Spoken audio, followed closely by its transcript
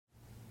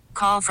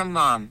call from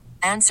mom.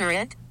 Answer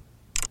it.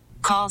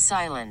 Call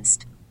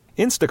silenced.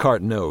 Instacart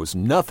knows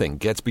nothing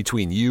gets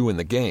between you and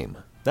the game.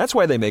 That's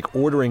why they make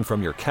ordering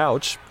from your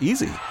couch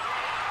easy.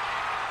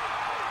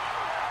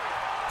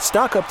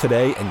 Stock up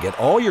today and get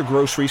all your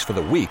groceries for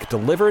the week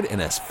delivered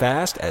in as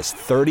fast as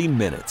 30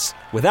 minutes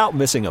without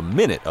missing a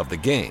minute of the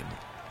game.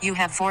 You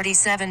have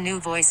 47 new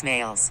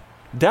voicemails.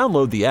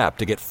 Download the app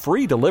to get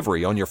free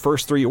delivery on your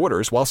first 3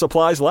 orders while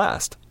supplies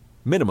last.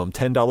 Minimum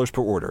 $10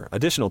 per order.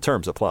 Additional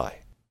terms apply.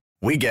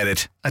 We get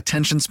it.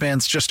 Attention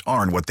spans just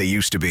aren't what they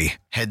used to be.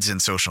 Heads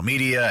in social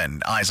media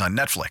and eyes on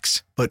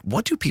Netflix. But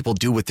what do people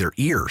do with their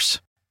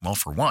ears? Well,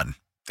 for one,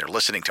 they're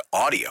listening to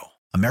audio.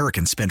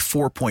 Americans spend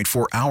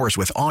 4.4 hours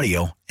with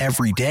audio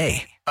every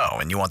day. Oh,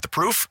 and you want the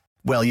proof?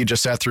 Well, you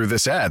just sat through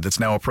this ad that's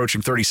now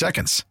approaching 30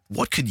 seconds.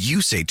 What could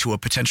you say to a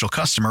potential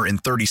customer in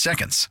 30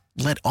 seconds?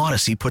 Let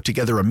Odyssey put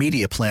together a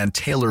media plan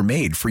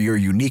tailor-made for your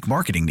unique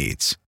marketing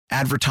needs.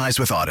 Advertise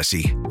with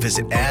Odyssey.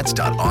 Visit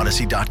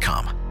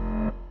ads.odyssey.com.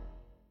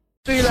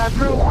 Okay,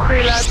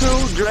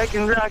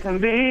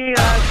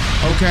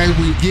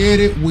 we get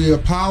it. We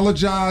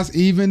apologize,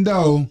 even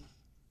though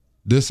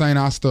this ain't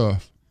our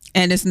stuff.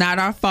 And it's not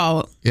our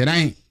fault. It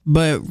ain't.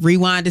 But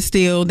Rewind is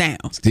still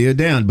down. Still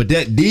down. But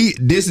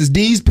this is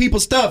these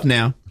people's stuff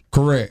now.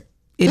 Correct.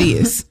 It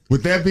is.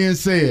 With that being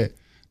said,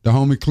 the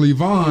homie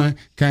Cleavon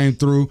came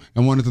through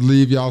and wanted to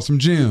leave y'all some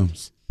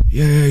gems.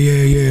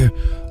 Yeah.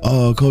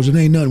 Coach, it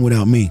ain't nothing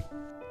without me.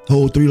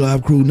 Whole 3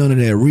 Live crew, none of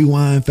that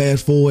rewind,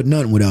 fast forward,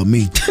 nothing without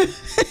me.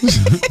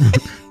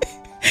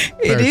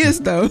 It is,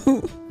 though.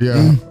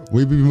 Yeah,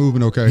 we be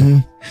moving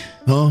okay.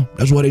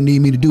 That's why they need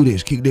me to do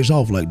this. Kick this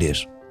off like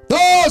this.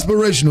 The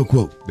inspirational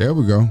quote. There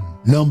we go.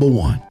 Number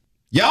 1.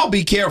 Y'all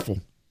be careful.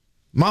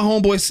 My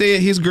homeboy said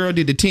his girl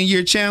did the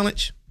 10-year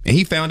challenge, and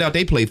he found out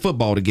they played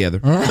football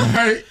together. All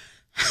right.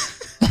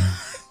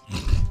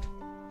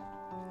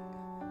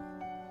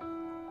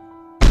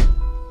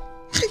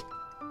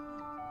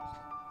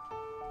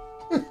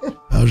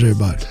 How's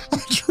everybody?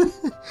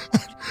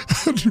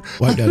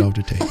 Wipe that off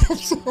the table. I'm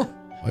sorry.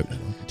 Wipe that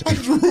off the table.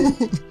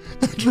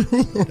 I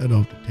drooled. Wipe that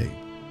off the table.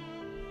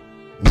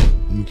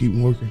 Want me to keep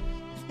working?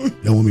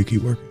 Y'all want me to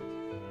keep working?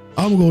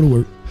 I'm going to go to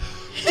work.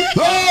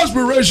 The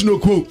inspirational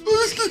quote.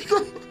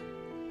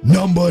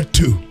 Number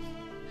 2.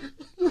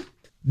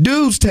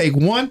 Dudes take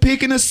one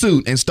pic in a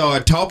suit and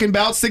start talking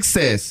about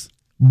success.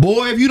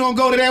 Boy, if you don't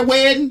go to that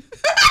wedding.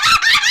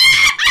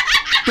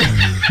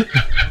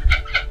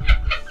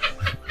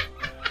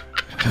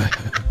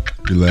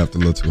 You laughed a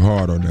little too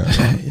hard on that.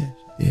 Huh?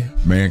 Yeah.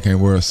 Man can't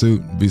wear a suit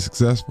and be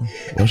successful.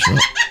 What's up?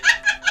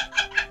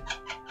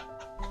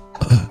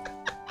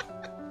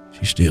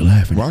 She's still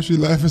laughing. Why she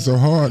laughing so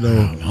hard though?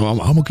 I'm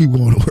gonna keep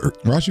going to work.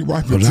 Why she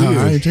wiping tears?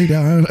 I ain't take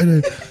that.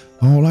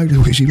 I don't like the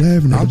way she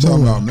laughing. I'm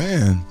talking about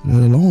man.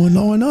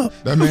 Lowing up.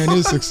 That man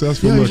is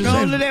successful. Yeah, looking.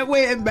 Go to that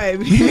wedding,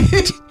 baby.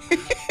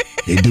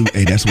 They do.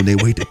 Hey, that's when they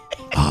wait.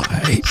 All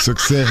right.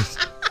 Success.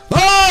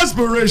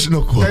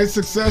 Inspirational quote. They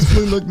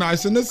successfully look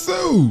nice in the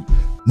suit.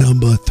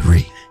 Number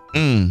 3.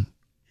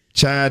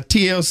 Child,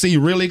 TLC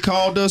really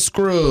called us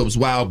scrubs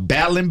while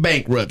battling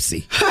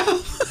bankruptcy.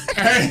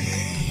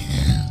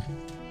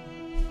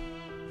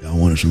 Y'all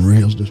wanted some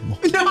rails this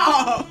morning?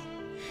 No.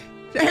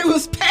 They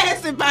was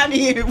passing by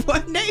the end,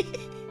 wasn't they?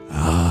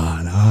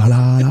 Nah.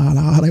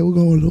 They were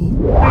going to.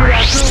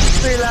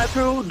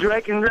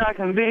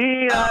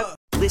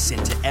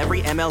 Listen to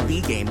every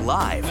MLB game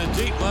live. In the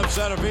deep left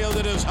center field,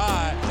 it is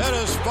high, it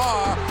is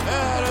far,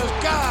 it is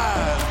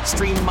gone.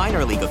 Stream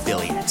minor league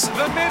affiliates.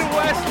 The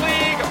Midwest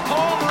League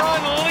home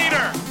run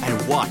leader.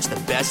 And watch the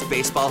best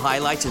baseball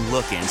highlights and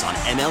look-ins on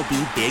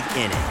MLB Big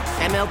Inning.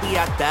 MLB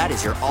At Bat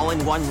is your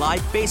all-in-one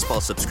live baseball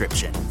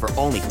subscription for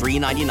only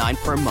 $3.99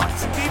 per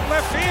month. Deep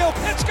left field,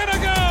 it's gonna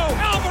go.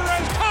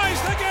 Alvarez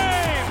ties the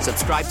game.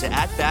 Subscribe to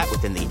At Bat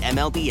within the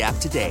MLB app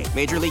today.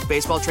 Major League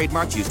Baseball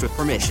trademarks used with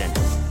permission.